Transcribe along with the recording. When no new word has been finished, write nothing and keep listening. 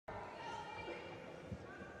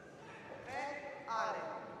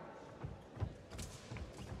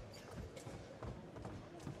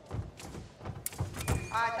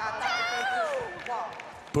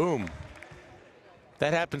Boom.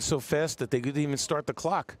 That happened so fast that they couldn't even start the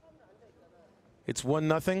clock. It's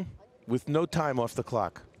 1-0 with no time off the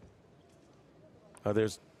clock. Oh,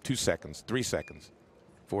 there's 2 seconds, 3 seconds,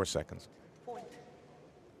 4 seconds.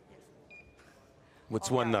 It's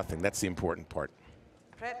 1-0. That's the important part.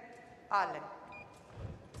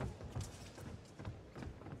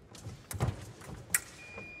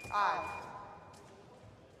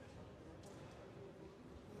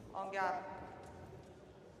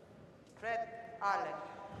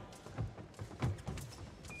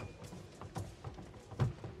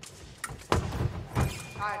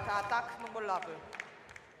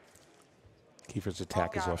 Kiefer's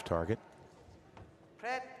attack is off target.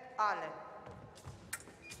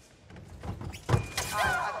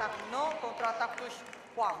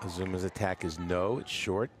 Azuma's attack is no, it's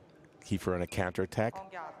short. Kiefer on a counterattack.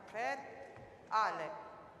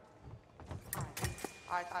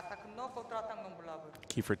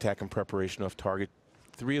 Kiefer attack in preparation off target.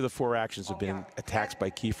 3 of the 4 actions have been attacks by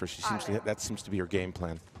Kiefer. That seems to be her game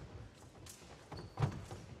plan.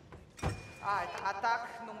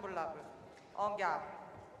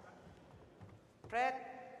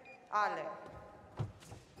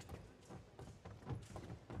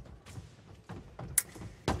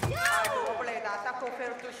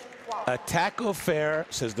 Attack au fer,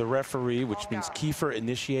 says the referee, which means Kiefer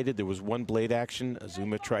initiated. There was 1 blade action.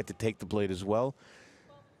 Azuma tried to take the blade as well.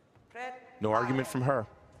 No argument from her.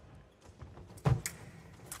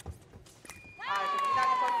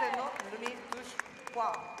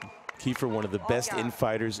 Kiefer, one of the best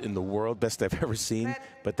infighters in the world, best I've ever seen,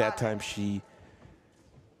 but that time she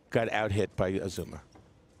got out-hit by Azuma.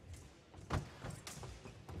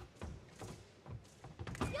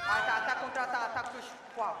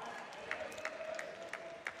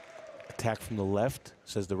 Attack from the left,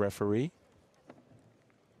 says the referee.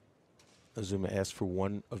 Azuma asked for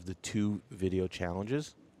one of the 2 video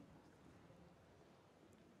challenges.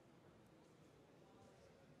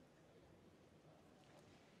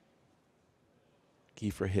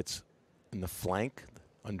 Kiefer hits in the flank,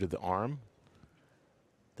 under the arm.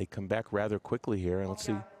 They come back rather quickly here, and let's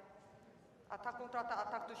see.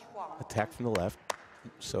 Attack from the left.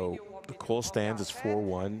 So the call stands as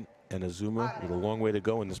 4-1, and Azuma, with a long way to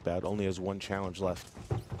go in this bout, only has 1 challenge left.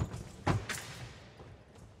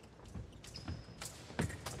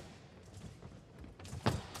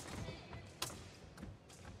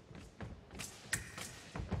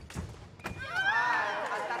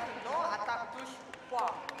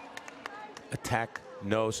 Attack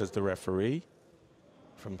no, says the referee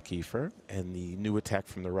from Kiefer, and the new attack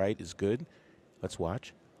from the right is good. Let's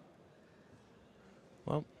watch.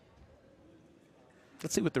 Well,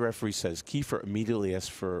 let's see what the referee says. Kiefer immediately asks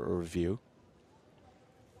for a review.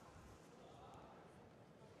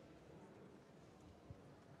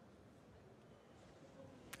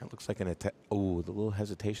 That looks like an attack. Oh, the little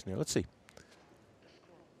hesitation there. Let's see.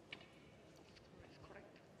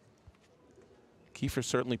 Kiefer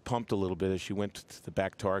certainly pumped a little bit as she went to the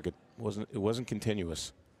back target. It wasn't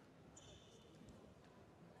continuous.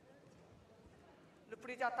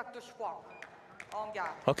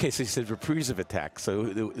 Okay, so he said reprise of attack. So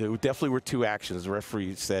there definitely were 2 actions, the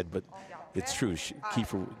referee said, but it's true.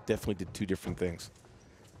 Kiefer definitely did 2 different things.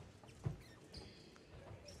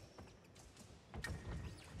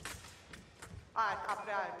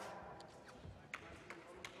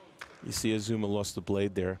 You see Azuma lost the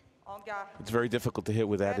blade there. It's very difficult to hit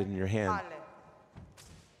with that in your hand.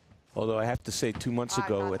 Although I have to say, 2 months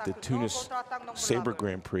ago at the Tunis Sabre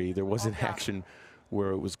Grand Prix, there was an action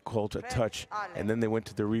where it was called a touch, and then they went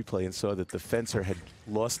to the replay and saw that the fencer had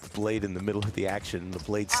lost the blade in the middle of the action, and the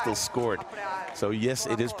blade still scored. So yes,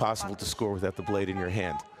 it is possible to score without the blade in your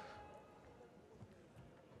hand.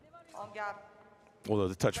 Although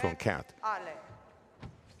the touch won't count.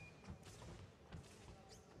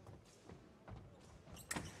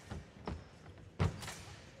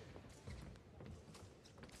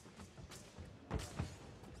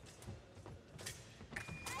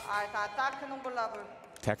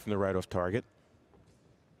 Attack from the right off target.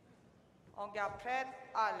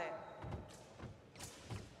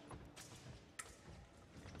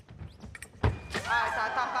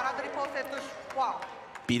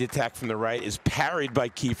 Beat attack from the right is parried by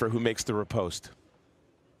Kiefer, who makes the riposte.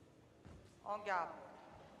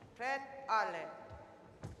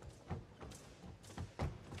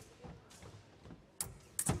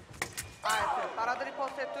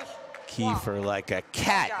 Kiefer, like a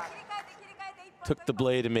cat, took the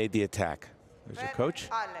blade and made the attack. There's your coach.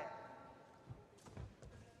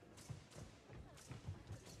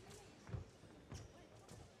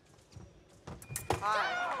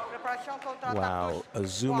 Wow,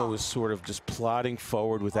 Azuma was sort of just plodding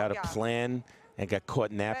forward without a plan and got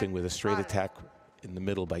caught napping with a straight attack in the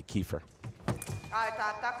middle by Kiefer.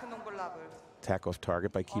 Attack off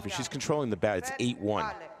target by Kiefer. She's controlling the bout. It's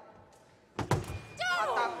 8-1.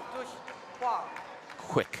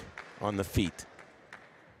 Quick on the feet.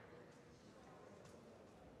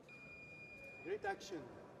 Great action.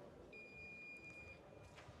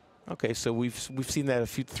 Okay, so we've seen that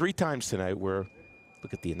three times tonight where,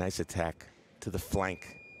 look at the nice attack to the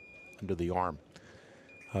flank under the arm.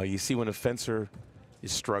 You see when a fencer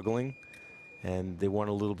is struggling and they want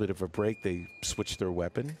a little bit of a break, they switch their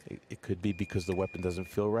weapon. It could be because the weapon doesn't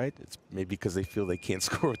feel right. It's maybe because they feel they can't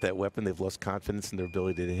score with that weapon. They've lost confidence in their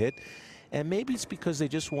ability to hit. And maybe it's because they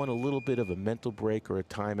just want a little bit of a mental break or a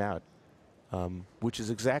timeout, which is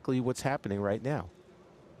exactly what's happening right now.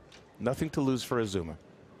 Nothing to lose for Azuma.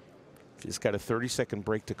 She's got a 30-second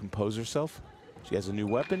break to compose herself. She has a new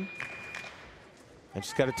weapon. And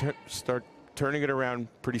she's got to start turning it around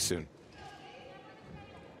pretty soon.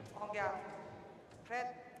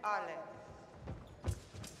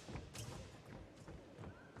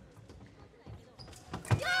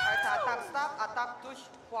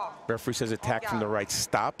 Referee says attack from the right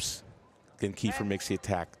stops. Then Kiefer makes the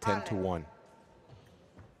attack, 10-1.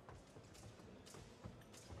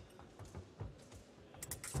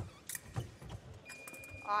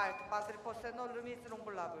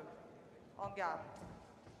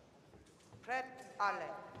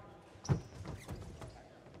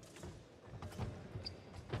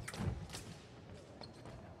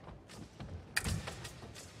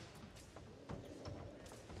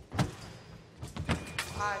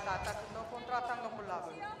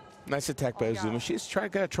 Nice attack by Azuma. She's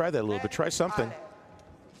got to try that a little bit. Try something.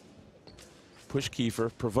 Push Kiefer,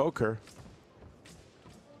 provoke her.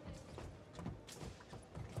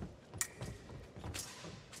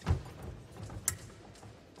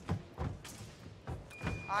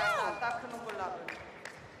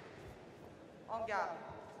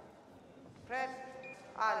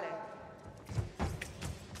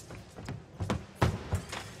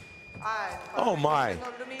 Oh my.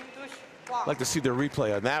 I'd like to see the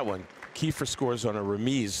replay on that one. Kiefer scores on a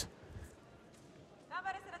remise.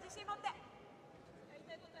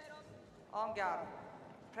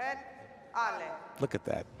 Look at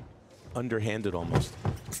that. Underhanded almost.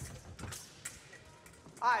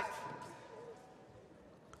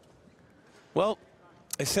 Well,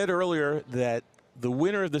 I said earlier that the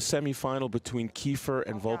winner of the semifinal between Kiefer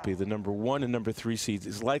and Volpe, the #1 and #3 seeds,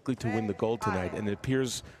 is likely to win the gold tonight, and it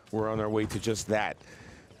appears we're on our way to just that,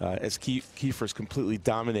 as Kiefer is completely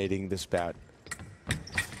dominating this bout.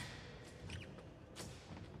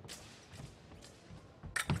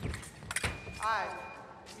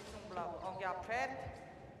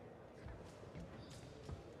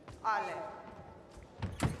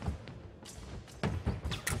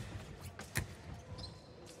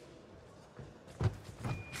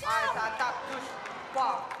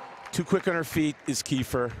 Too quick on her feet is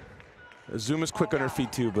Kiefer. Azuma's quick on her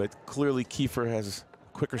feet too, but clearly Kiefer has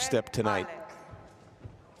a quicker step tonight.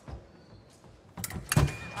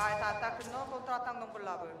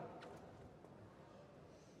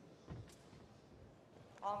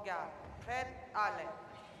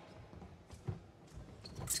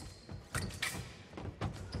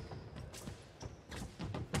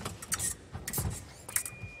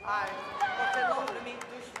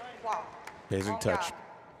 Amazing touch.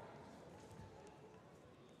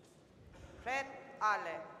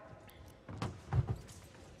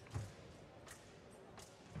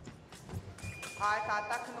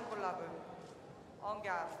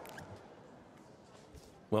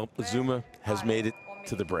 Well, Azuma has made it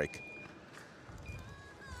to the break.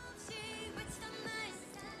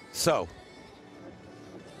 So,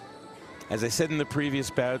 as I said in the previous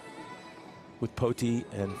bout with Poti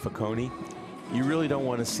and Facconi, you really don't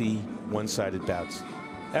want to see one-sided bouts,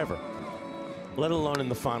 ever, let alone in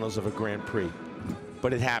the finals of a Grand Prix.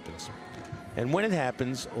 But it happens. And when it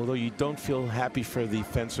happens, although you don't feel happy for the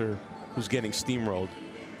fencer who's getting steamrolled,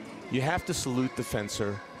 you have to salute the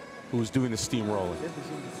fencer who is doing the steamrolling.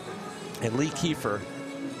 And Lee Kiefer,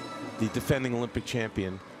 the defending Olympic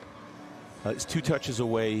champion, is 2 touches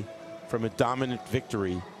away from a dominant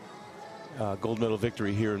victory, gold medal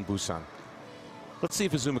victory here in Busan. Let's see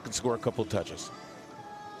if Azuma can score a couple of touches.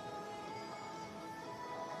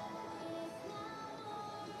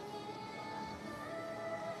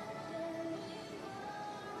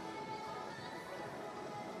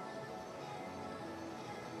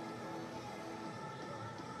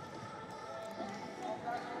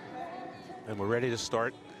 And we're ready to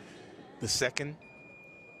start the second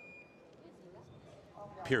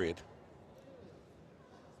period.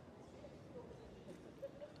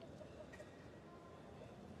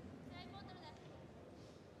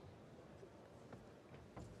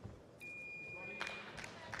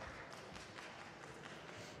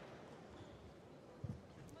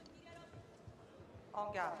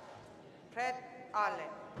 En garde. Prête, allez.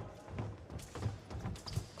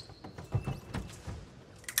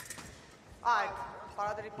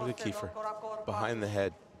 Look at Kiefer, behind the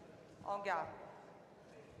head. En garde.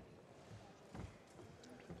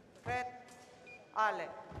 Prête, allez.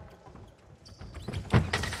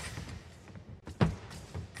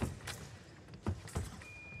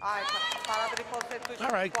 All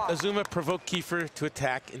right, Azuma provoked Kiefer to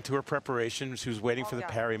attack into her preparation. She was waiting for the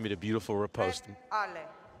parry, made a beautiful riposte.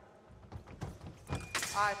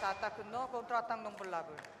 Attaque non contre-attaque non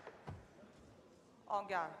volable. En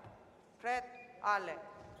garde. Prête, allez.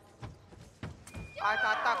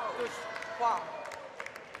 Attaque touche, point.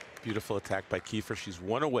 Beautiful attack by Kiefer. She's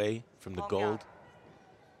one away from the gold.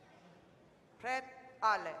 Prête,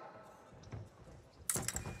 allez.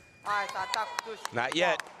 Attaque touche. Not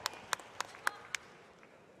yet.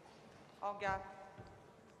 En garde.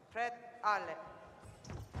 Prête, allez.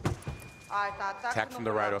 Attack from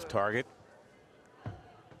the right off target.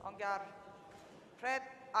 En garde. Prête,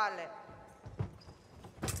 allez.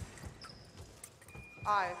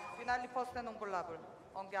 Finale poste non volable.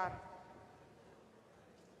 En garde.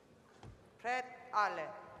 Prête, allez.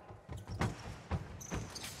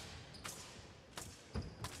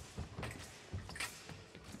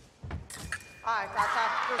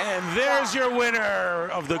 And there's your winner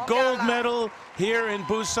of the gold medal here in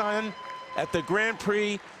Busan at the Grand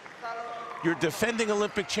Prix. Your defending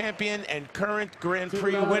Olympic champion and current Grand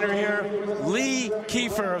Prix winner here, Lee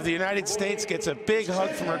Kiefer of the United States, gets a big hug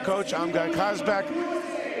from her coach, Amgad Kazbek.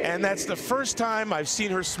 And that's the first time I've seen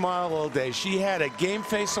her smile all day. She had a game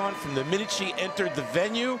face on from the minute she entered the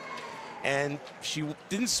venue, and she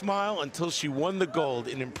didn't smile until she won the gold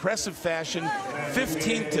in impressive fashion,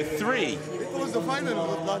 15-3. It was the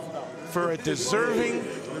final for a deserving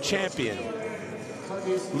champion.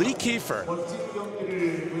 Lee Kiefer.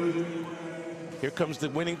 Here comes the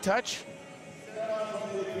winning touch.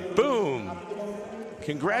 Boom.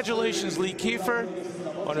 Congratulations, Lee Kiefer,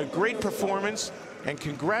 on a great performance. And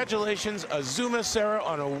congratulations, Azuma Sera,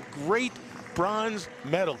 on a great bronze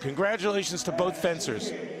medal. Congratulations to both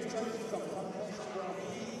fencers.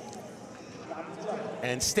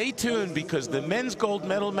 And stay tuned, because the men's gold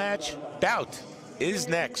medal match bout is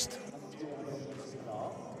next.